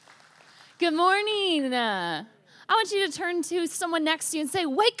Good morning. I want you to turn to someone next to you and say,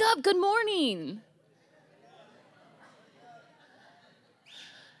 wake up, good morning.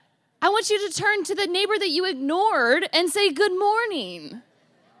 I want you to turn to the neighbor that you ignored and say, good morning.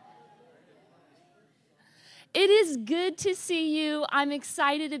 It is good to see you. I'm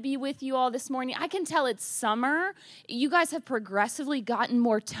excited to be with you all this morning. I can tell it's summer. You guys have progressively gotten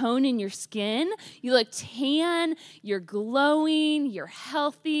more tone in your skin. You look tan, you're glowing, you're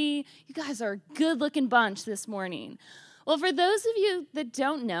healthy. You guys are a good-looking bunch this morning. Well, for those of you that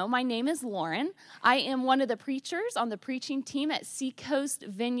don't know, my name is Lauren. I am one of the preachers on the preaching team at Seacoast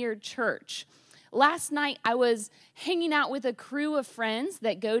Vineyard Church. Last night, I was hanging out with a crew of friends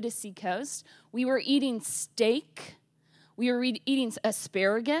that go to Seacoast. We were eating steak. We were eating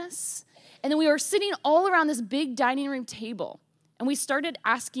asparagus. And then we were sitting all around this big dining room table. And we started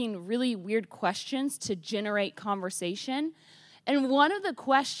asking really weird questions to generate conversation. And one of the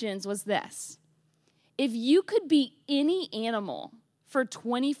questions was this: if you could be any animal for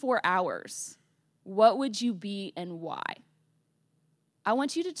 24 hours, what would you be and why? I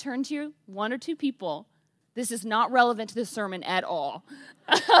want you to turn to your one or two people. This is not relevant to the sermon at all.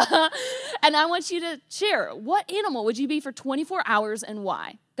 And I want you to share, what animal would you be for 24 hours and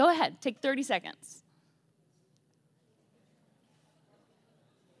why? Go ahead, take 30 seconds.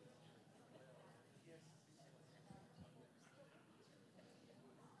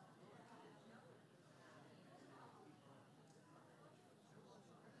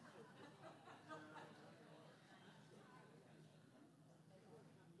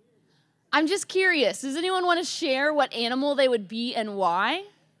 I'm just curious. Does anyone want to share what animal they would be and why?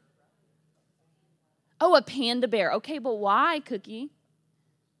 Oh, a panda bear. Okay, but why, Cookie?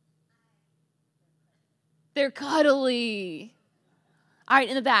 They're cuddly. All right,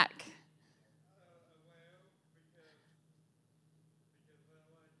 in the back.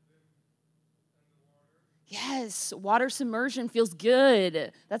 Yes, water submersion feels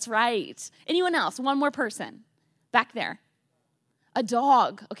good. That's right. Anyone else? One more person. Back there. A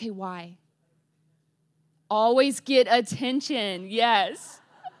dog. Okay, why? Always get attention. Yes.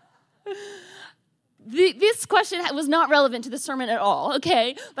 This question was not relevant to the sermon at all,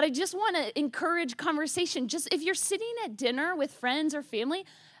 okay? But I just want to encourage conversation. Just if you're sitting at dinner with friends or family,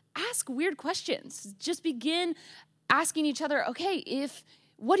 ask weird questions. Just begin asking each other, okay,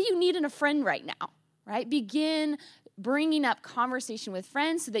 what do you need in a friend right now, right? Begin bringing up conversation with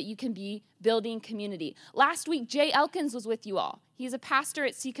friends so that you can be building community. Last week, Jay Elkins was with you all. He's a pastor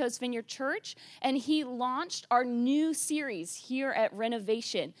at Seacoast Vineyard Church, and he launched our new series here at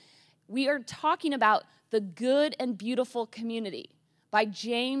Renovation. We are talking about The Good and Beautiful Community by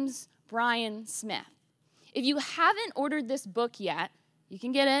James Bryan Smith. If you haven't ordered this book yet, you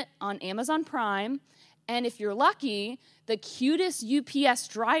can get it on Amazon Prime, and if you're lucky, the cutest UPS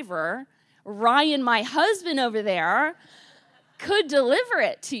driver, Ryan, my husband over there, could deliver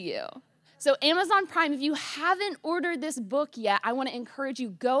it to you. So Amazon Prime, if you haven't ordered this book yet, I want to encourage you,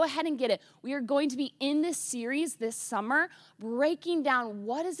 go ahead and get it. We are going to be in this series this summer, breaking down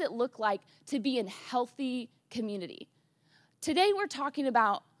what does it look like to be in healthy community. Today we're talking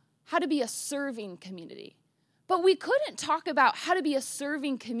about how to be a serving community. But we couldn't talk about how to be a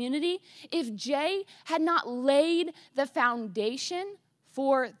serving community if Jay had not laid the foundation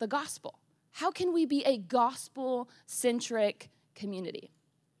for the gospel. How can we be a gospel-centric community?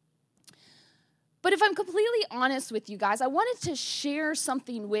 But if I'm completely honest with you guys, I wanted to share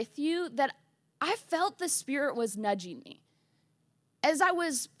something with you that I felt the Spirit was nudging me. As I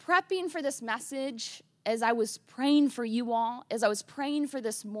was prepping for this message, as I was praying for you all, as I was praying for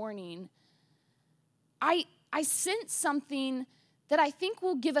this morning, I sensed something that I think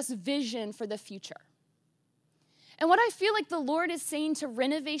will give us vision for the future. And what I feel like the Lord is saying to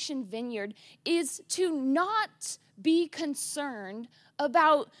Renovation Vineyard is to not be concerned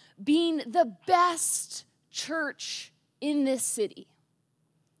about being the best church in this city.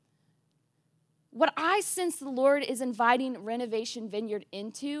 What I sense the Lord is inviting Renovation Vineyard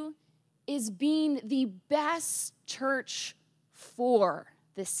into is being the best church for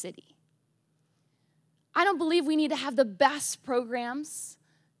this city. I don't believe we need to have the best programs,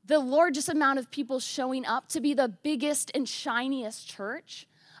 the largest amount of people showing up to be the biggest and shiniest church.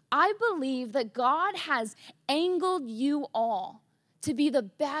 I believe that God has angled you all to be the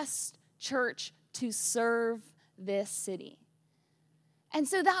best church to serve this city. And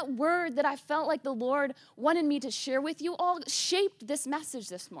so that word that I felt like the Lord wanted me to share with you all shaped this message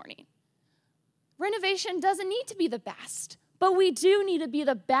this morning. Renovation doesn't need to be the best, but we do need to be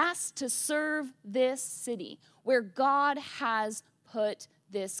the best to serve this city where God has put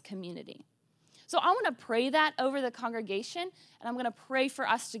this community. So I want to pray that over the congregation, and I'm going to pray for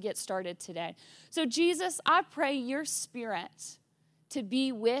us to get started today. So Jesus, I pray your Spirit to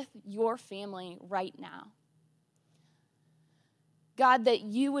be with your family right now. God, that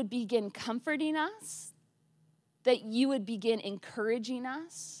you would begin comforting us, that you would begin encouraging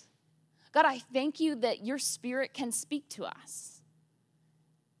us. God, I thank you that your Spirit can speak to us.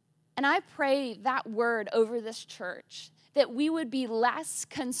 And I pray that word over this church, that we would be less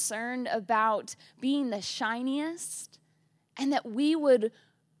concerned about being the shiniest, and that we would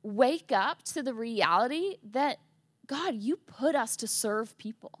wake up to the reality that, God, you put us to serve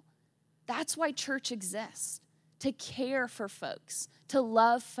people. That's why church exists, to care for folks, to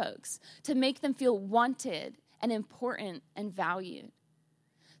love folks, to make them feel wanted and important and valued.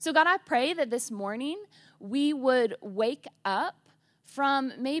 So God, I pray that this morning we would wake up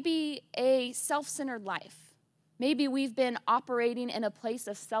from maybe a self-centered life. Maybe we've been operating in a place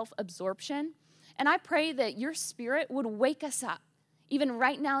of self-absorption. And I pray that your Spirit would wake us up, even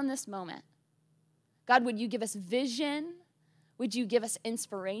right now in this moment. God, would you give us vision? Would you give us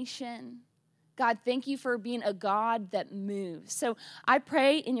inspiration? God, thank you for being a God that moves. So I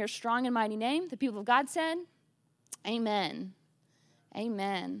pray in your strong and mighty name. The people of God said, amen.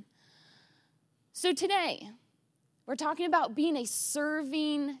 Amen. So today, we're talking about being a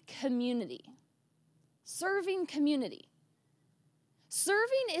serving community. Serving community.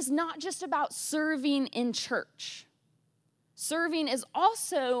 Serving is not just about serving in church. Serving is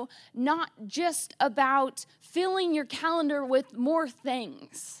also not just about filling your calendar with more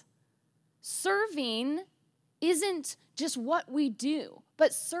things. Serving isn't just what we do,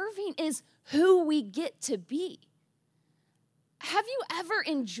 but serving is who we get to be. Have you ever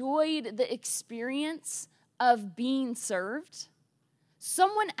enjoyed the experience of being served?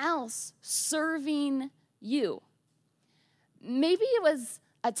 Someone else serving you. Maybe it was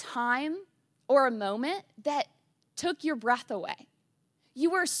a time or a moment that took your breath away.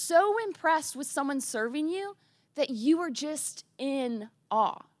 You were so impressed with someone serving you that you were just in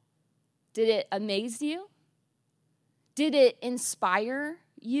awe. Did it amaze you? Did it inspire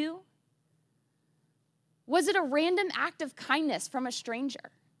you? Was it a random act of kindness from a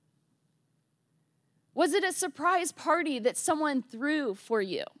stranger? Was it a surprise party that someone threw for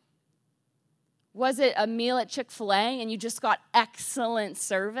you? Was it a meal at Chick-fil-A and you just got excellent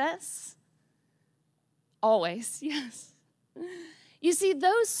service? Always, yes. You see,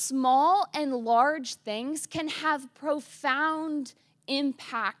 those small and large things can have profound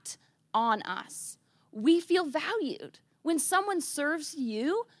impact on us. We feel valued. When someone serves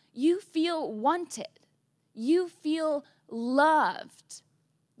you, you feel wanted. You feel loved.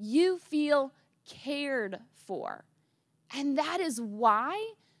 You feel cared for. And that is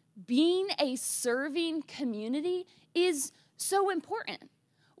why being a serving community is so important.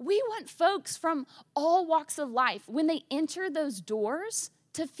 We want folks from all walks of life, when they enter those doors,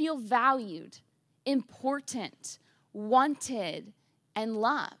 to feel valued, important, wanted, and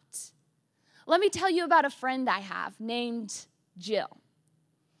loved. Let me tell you about a friend I have named Jill.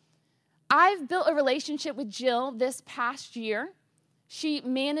 I've built a relationship with Jill this past year. She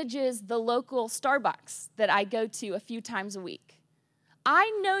manages the local Starbucks that I go to a few times a week.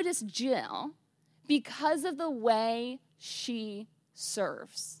 I noticed Jill because of the way she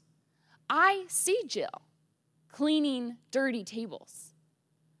serves. I see Jill cleaning dirty tables.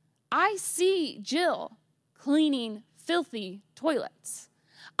 I see Jill cleaning filthy toilets.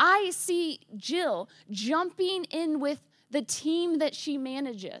 I see Jill jumping in with the team that she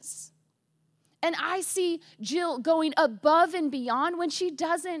manages. And I see Jill going above and beyond when she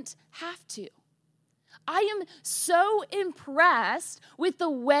doesn't have to. I am so impressed with the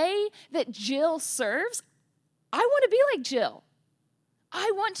way that Jill serves. I want to be like Jill.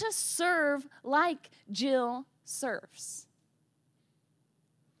 I want to serve like Jill serves.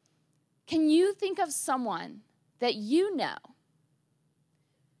 Can you think of someone that you know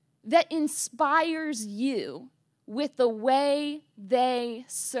that inspires you with the way they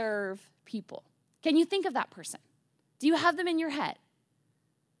serve people? Can you think of that person? Do you have them in your head?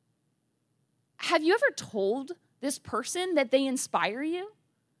 Have you ever told this person that they inspire you?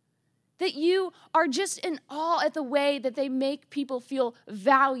 That you are just in awe at the way that they make people feel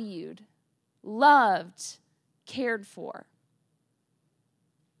valued, loved, cared for.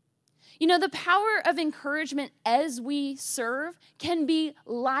 You know, the power of encouragement as we serve can be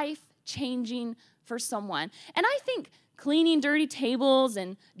life-changing for someone. And I think cleaning dirty tables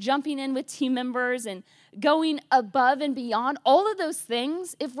and jumping in with team members and going above and beyond, all of those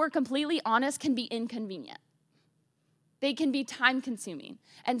things, if we're completely honest, can be inconvenient. They can be time-consuming.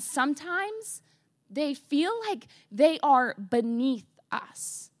 And sometimes they feel like they are beneath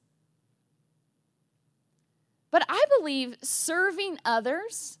us. But I believe serving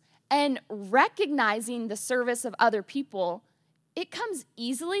others and recognizing the service of other people, it comes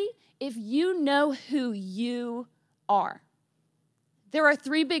easily if you know who you are. There are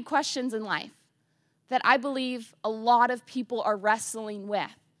 3 big questions in life that I believe a lot of people are wrestling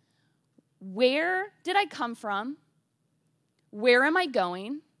with. Where did I come from? Where am I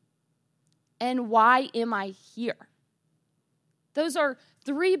going? And why am I here? Those are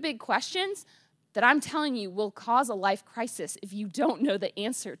 3 big questions that I'm telling you will cause a life crisis if you don't know the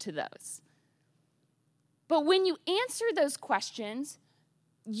answer to those. But when you answer those questions,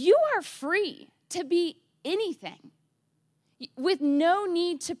 you are free to be anything with no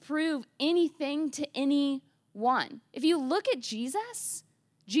need to prove anything to anyone. If you look at Jesus,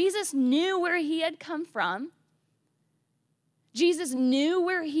 Jesus knew where he had come from. Jesus knew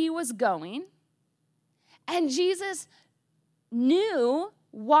where he was going. And Jesus knew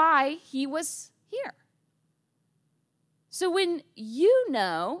why he was here. So when you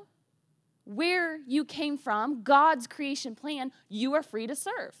know where you came from, God's creation plan, you are free to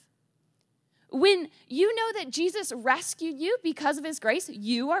serve. When you know that Jesus rescued you because of his grace,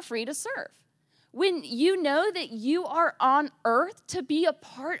 you are free to serve. When you know that you are on earth to be a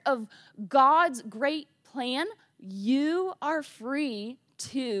part of God's great plan, you are free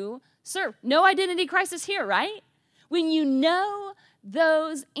to serve. No identity crisis here, right? When you know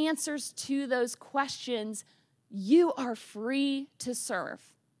those answers to those questions, you are free to serve.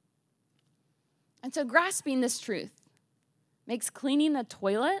 And so grasping this truth makes cleaning a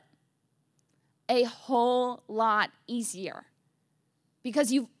toilet a whole lot easier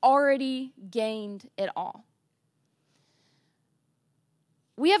because you've already gained it all.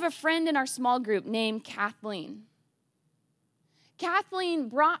 We have a friend in our small group named Kathleen. Kathleen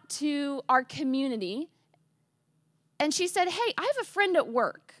brought to our community, and she said, hey, I have a friend at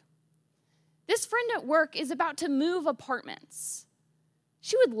work. This friend at work is about to move apartments.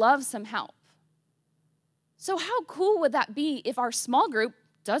 She would love some help. So how cool would that be if our small group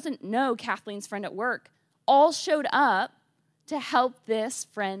doesn't know Kathleen's friend at work, all showed up to help this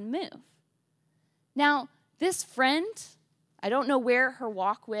friend move? Now, this friend, I don't know where her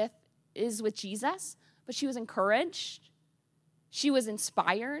walk is with Jesus, but she was encouraged. She was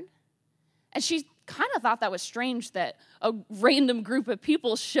inspired. And she kind of thought that was strange that a random group of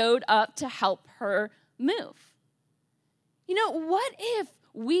people showed up to help her move. You know, what if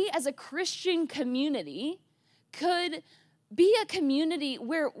we as a Christian community could be a community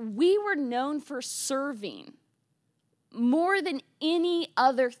where we were known for serving more than any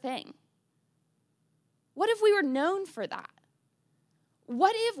other thing? What if we were known for that?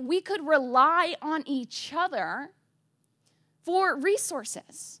 What if we could rely on each other for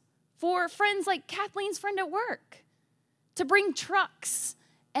resources, for friends like Kathleen's friend at work, to bring trucks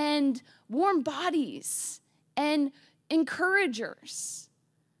and warm bodies and encouragers?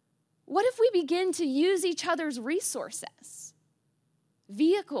 What if we begin to use each other's resources,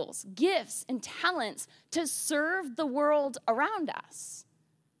 vehicles, gifts, and talents to serve the world around us?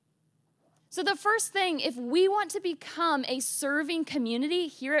 So the first thing, if we want to become a serving community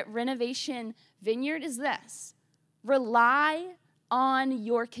here at Renovation Vineyard, is this: rely on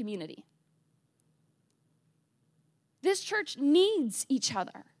your community. This church needs each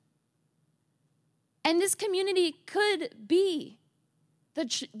other. And this community could be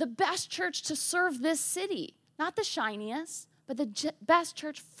the best church to serve this city. Not the shiniest, but the best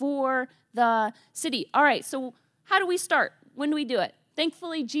church for the city. All right, so how do we start? When do we do it?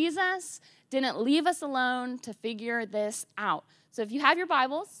 Thankfully, Jesus didn't leave us alone to figure this out. So if you have your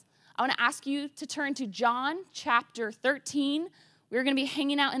Bibles, I want to ask you to turn to John chapter 13. We're going to be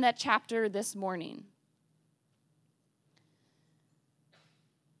hanging out in that chapter this morning.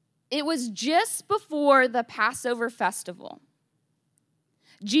 It was just before the Passover festival.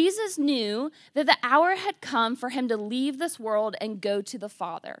 Jesus knew that the hour had come for him to leave this world and go to the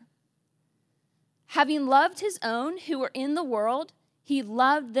Father. Having loved his own who were in the world, he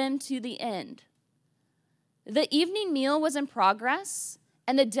loved them to the end. The evening meal was in progress,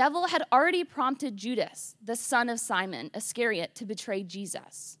 and the devil had already prompted Judas, the son of Simon Iscariot, to betray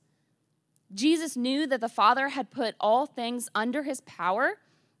Jesus. Jesus knew that the Father had put all things under his power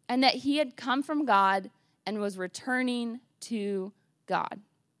and that he had come from God and was returning to God.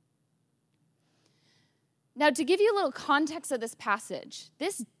 Now, to give you a little context of this passage,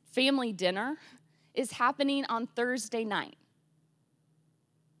 this family dinner is happening on Thursday night.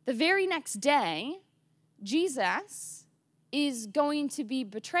 The very next day, Jesus is going to be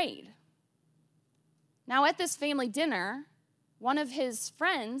betrayed. Now, at this family dinner, one of his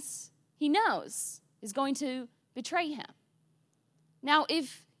friends he knows is going to betray him. Now,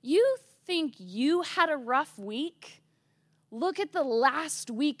 if you think you had a rough week, look at the last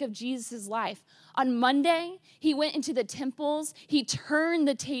week of Jesus' life. On Monday, he went into the temples. He turned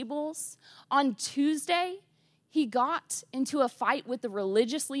the tables. On Tuesday, he got into a fight with the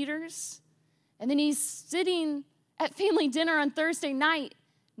religious leaders. And then he's sitting at family dinner on Thursday night,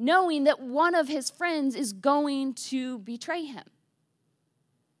 knowing that one of his friends is going to betray him.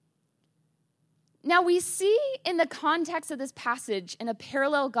 Now, we see in the context of this passage in a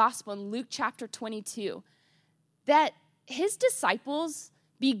parallel gospel in Luke chapter 22 that his disciples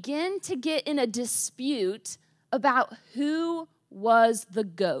begin to get in a dispute about who was the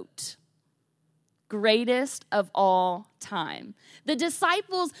GOAT, greatest of all time. The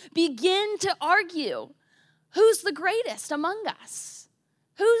disciples begin to argue, who's the greatest among us?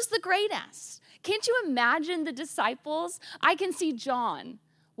 Who's the greatest? Can't you imagine the disciples? I can see John.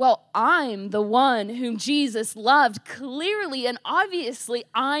 Well, I'm the one whom Jesus loved. Clearly and obviously,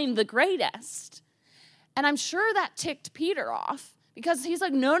 I'm the greatest. And I'm sure that ticked Peter off because he's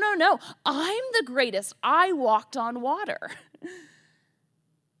like, no, I'm the greatest. I walked on water.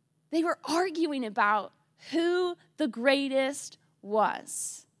 They were arguing about who the greatest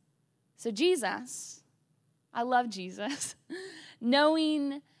was. So Jesus, I love Jesus,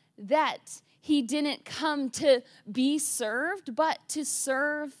 knowing that he didn't come to be served, but to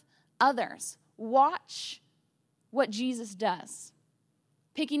serve others. Watch what Jesus does.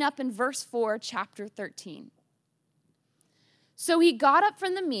 Picking up in verse 4, chapter 13. So he got up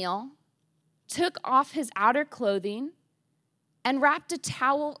from the meal, took off his outer clothing, and wrapped a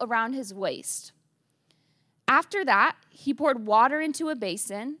towel around his waist. After that, he poured water into a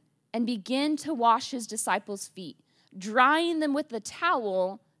basin and began to wash his disciples' feet, drying them with the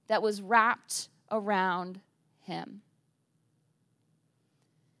towel that was wrapped around him.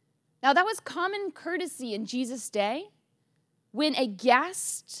 Now, that was common courtesy in Jesus' day. When a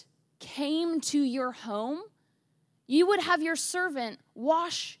guest came to your home, you would have your servant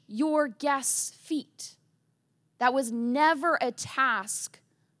wash your guest's feet. That was never a task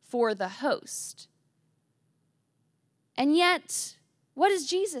for the host. And yet, what does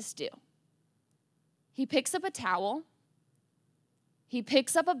Jesus do? He picks up a towel, he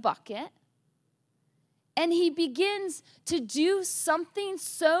picks up a bucket, and he begins to do something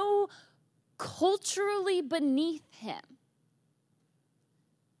so culturally beneath him.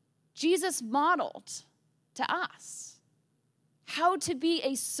 Jesus modeled to us how to be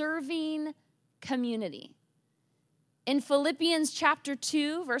a serving community. In Philippians chapter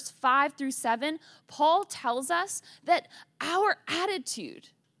 2, verse 5 through 7, Paul tells us that our attitude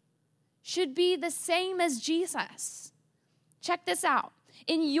should be the same as Jesus. Check this out.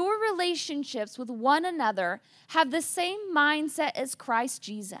 In your relationships with one another, have the same mindset as Christ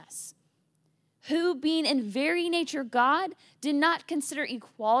Jesus, who, being in very nature God, did not consider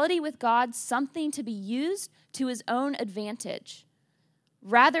equality with God something to be used to his own advantage.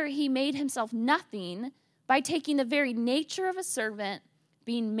 Rather, he made himself nothing by taking the very nature of a servant,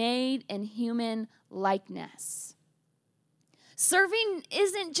 being made in human likeness. Serving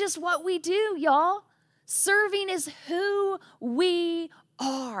isn't just what we do, y'all. Serving is who we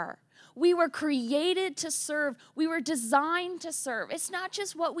are. We were created to serve. We were designed to serve. It's not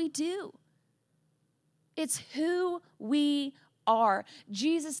just what we do. It's who we are.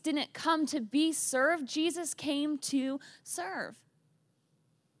 Jesus didn't come to be served. Jesus came to serve.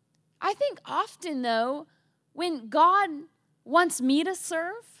 I think often, though, when God wants me to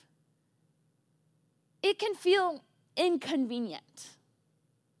serve, it can feel inconvenient.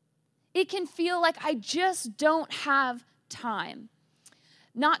 It can feel like I just don't have time.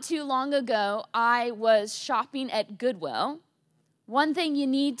 Not too long ago, I was shopping at Goodwill. One thing you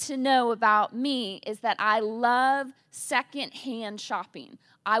need to know about me is that I love secondhand shopping.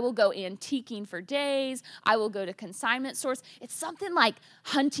 I will go antiquing for days. I will go to consignment stores. It's something like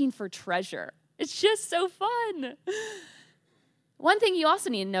hunting for treasure. It's just so fun. One thing you also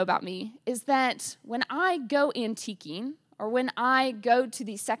need to know about me is that when I go antiquing or when I go to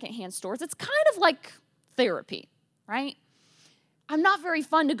these secondhand stores, it's kind of like therapy, right? I'm not very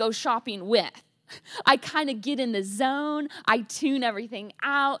fun to go shopping with. I kind of get in the zone. I tune everything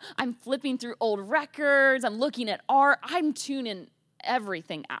out. I'm flipping through old records. I'm looking at art. I'm tuning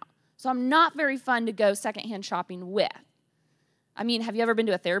everything out. So I'm not very fun to go secondhand shopping with. I mean, have you ever been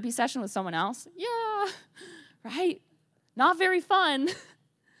to a therapy session with someone else? Yeah, right? Not very fun.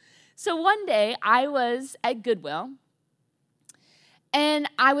 So one day I was at Goodwill and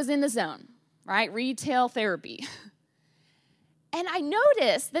I was in the zone, right? Retail therapy. And I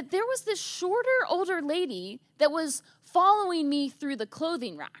noticed that there was this shorter, older lady that was following me through the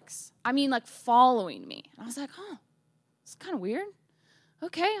clothing racks. I mean, like following me. And I was like, it's kind of weird.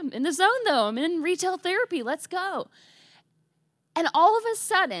 Okay, I'm in the zone though. I'm in retail therapy. Let's go. And all of a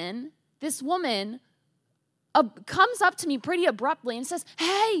sudden, this woman comes up to me pretty abruptly and says,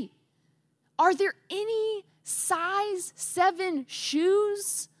 hey, are there any size 7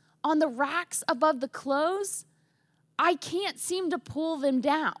 shoes on the racks above the clothes? I can't seem to pull them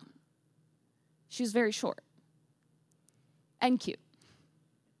down. She was very short and cute.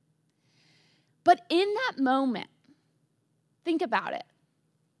 But in that moment, think about it.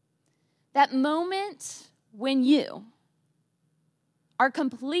 That moment when you are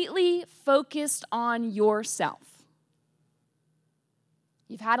completely focused on yourself.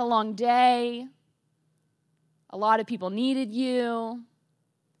 You've had a long day. A lot of people needed you.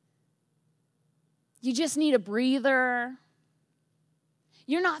 You just need a breather.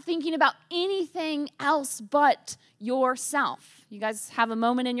 You're not thinking about anything else but yourself. You guys have a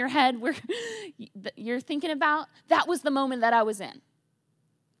moment in your head where you're thinking about? That was the moment that I was in.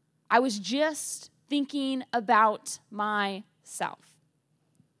 I was just thinking about myself.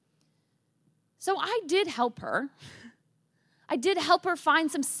 So I did help her. I did help her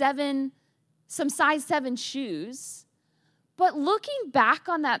find some size 7 shoes. But looking back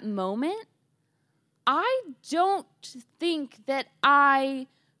on that moment, I don't think that I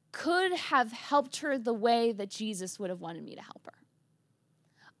could have helped her the way that Jesus would have wanted me to help her.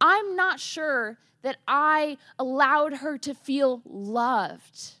 I'm not sure that I allowed her to feel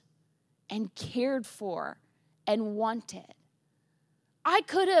loved and cared for and wanted. I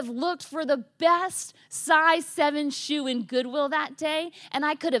could have looked for the best size 7 shoe in Goodwill that day, and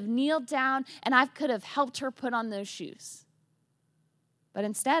I could have kneeled down and I could have helped her put on those shoes. But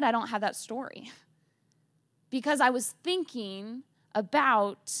instead, I don't have that story because I was thinking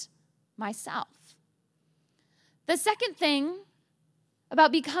about myself. The second thing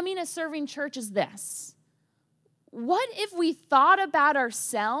about becoming a serving church is this. What if we thought about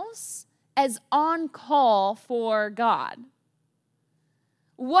ourselves as on call for God?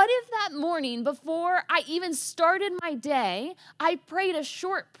 What if that morning, before I even started my day, I prayed a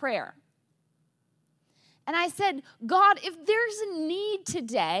short prayer? And I said, God, if there's a need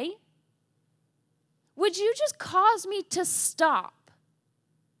today, would you just cause me to stop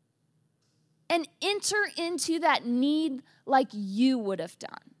and enter into that need like you would have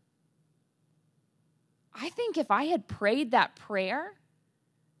done? I think if I had prayed that prayer,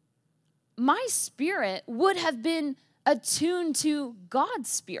 my spirit would have been attuned to God's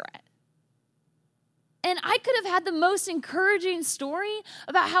spirit. And I could have had the most encouraging story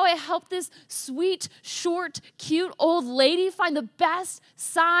about how I helped this sweet, short, cute old lady find the best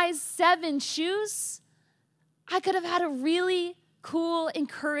size 7 shoes. I could have had a really cool,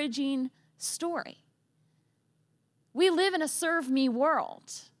 encouraging story. We live in a serve me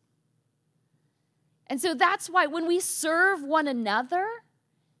world. And so that's why when we serve one another,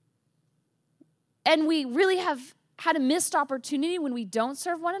 and we really have had a missed opportunity when we don't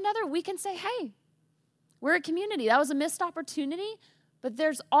serve one another, we can say, hey, we're a community. That was a missed opportunity, but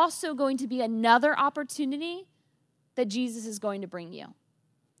there's also going to be another opportunity that Jesus is going to bring you.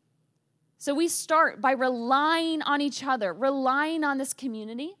 So we start by relying on each other, relying on this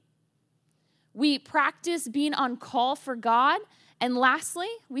community. We practice being on call for God. And lastly,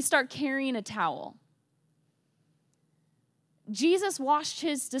 we start carrying a towel. Jesus washed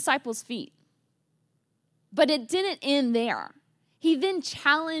his disciples' feet. But it didn't end there. He then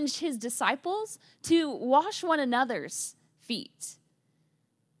challenged his disciples to wash one another's feet.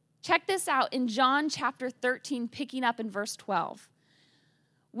 Check this out in John chapter 13, picking up in verse 12.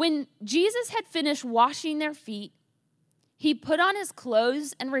 When Jesus had finished washing their feet, he put on his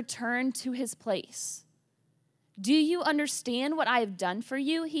clothes and returned to his place. Do you understand what I have done for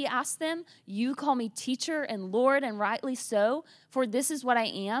you? He asked them. You call me teacher and Lord, and rightly so, for this is what I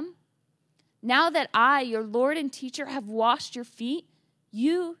am. Now that I, your Lord and teacher, have washed your feet,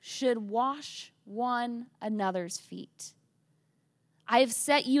 you should wash one another's feet. I have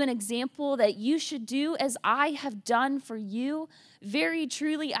set you an example that you should do as I have done for you. Very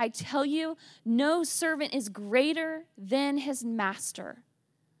truly, I tell you, no servant is greater than his master,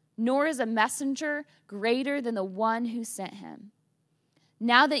 nor is a messenger greater than the one who sent him.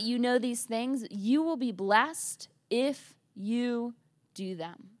 Now that you know these things, you will be blessed if you do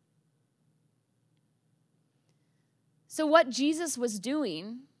them. So what Jesus was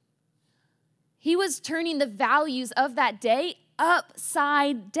doing, he was turning the values of that day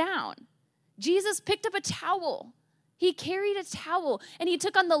upside down. Jesus picked up a towel. He carried a towel, and he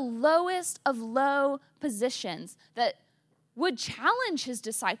took on the lowest of low positions that would challenge his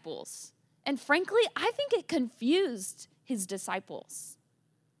disciples. And frankly, I think it confused his disciples.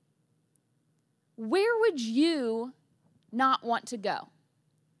 Where would you not want to go?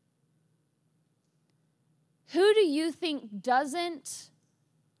 Who do you think doesn't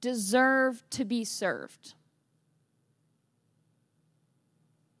deserve to be served?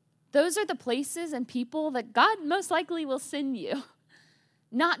 Those are the places and people that God most likely will send you,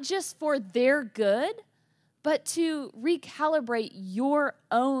 not just for their good, but to recalibrate your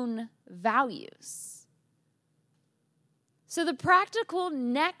own values. So the practical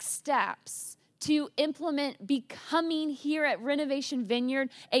next steps to implement becoming here at Renovation Vineyard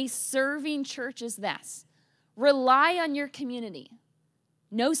a serving church is this. Rely on your community.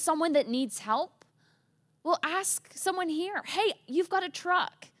 Know someone that needs help? Well, ask someone here, hey, you've got a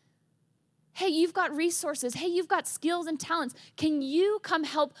truck. Hey, you've got resources. Hey, you've got skills and talents. Can you come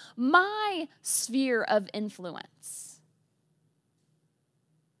help my sphere of influence?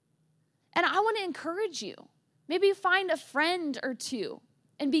 And I want to encourage you. Maybe find a friend or two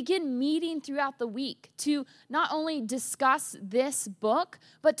and begin meeting throughout the week to not only discuss this book,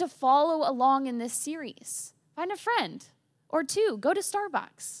 but to follow along in this series. Find a friend or two. Go to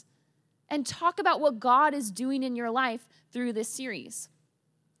Starbucks and talk about what God is doing in your life through this series.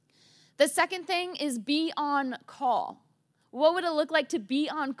 The second thing is be on call. What would it look like to be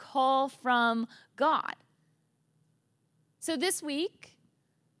on call from God? So this week,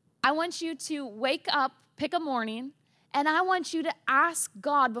 I want you to wake up, pick a morning, and I want you to ask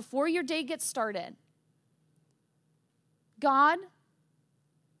God before your day gets started, God,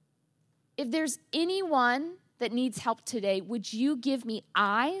 if there's anyone that needs help today, would you give me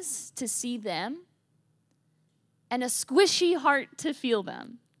eyes to see them and a squishy heart to feel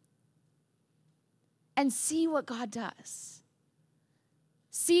them? And see what God does.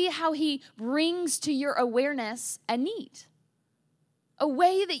 See how he brings to your awareness a need. A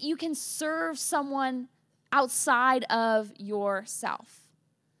way that you can serve someone outside of yourself.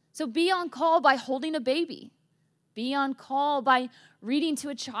 So be on call by holding a baby. Be on call by reading to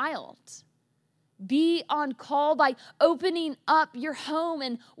a child. Be on call by opening up your home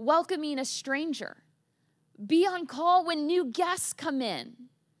and welcoming a stranger. Be on call when new guests come in.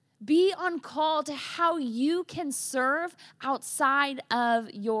 Be on call to how you can serve outside of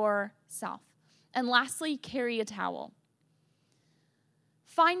yourself. And lastly, carry a towel.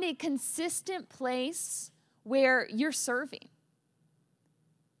 Find a consistent place where you're serving.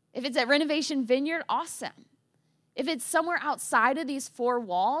 If it's at Renovation Vineyard, awesome. If it's somewhere outside of these four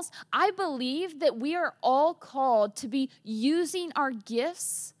walls, I believe that we are all called to be using our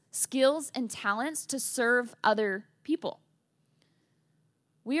gifts, skills, and talents to serve other people.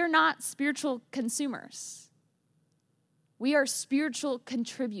 We are not spiritual consumers. We are spiritual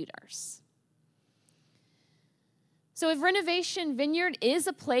contributors. So if Renovation Vineyard is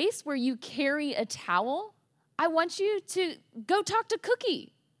a place where you carry a towel, I want you to go talk to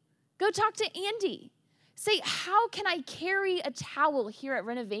Cookie. Go talk to Andy. Say, how can I carry a towel here at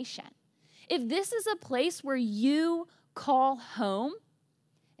Renovation? If this is a place where you call home,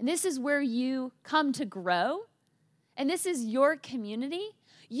 and this is where you come to grow, and this is your community,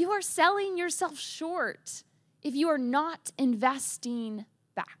 you are selling yourself short if you are not investing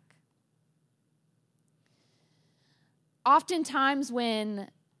back. Oftentimes when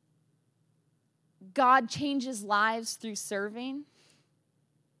God changes lives through serving,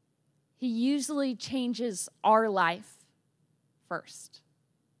 he usually changes our life first.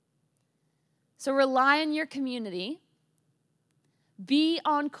 So rely on your community, be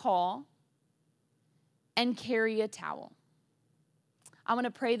on call, and carry a towel. I want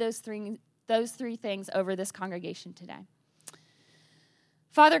to pray those three things over this congregation today.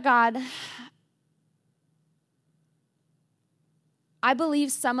 Father God, I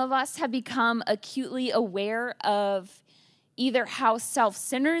believe some of us have become acutely aware of either how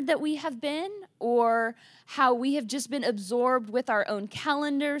self-centered that we have been or how we have just been absorbed with our own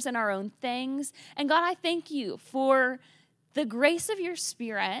calendars and our own things. And God, I thank you for the grace of your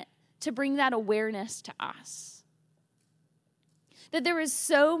Spirit to bring that awareness to us. That there is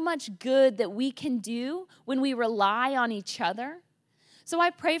so much good that we can do when we rely on each other. So I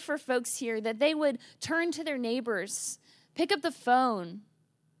pray for folks here that they would turn to their neighbors, pick up the phone,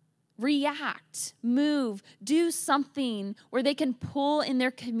 react, move, do something where they can pull in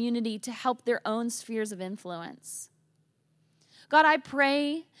their community to help their own spheres of influence. God, I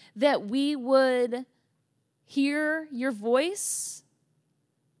pray that we would hear your voice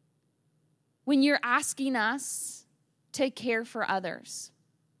when you're asking us to care for others.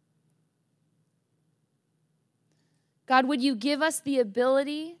 God, would you give us the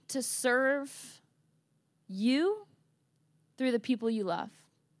ability to serve you through the people you love?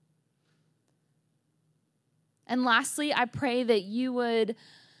 And lastly, I pray that you would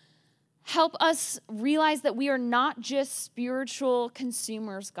Help us realize that we are not just spiritual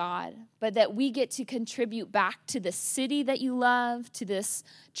consumers, God, but that we get to contribute back to the city that you love, to this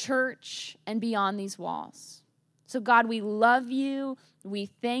church, and beyond these walls. So God, we love you, we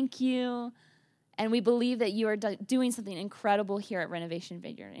thank you, and we believe that you are doing something incredible here at Renovation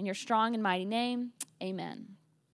Vineyard. In your strong and mighty name, amen.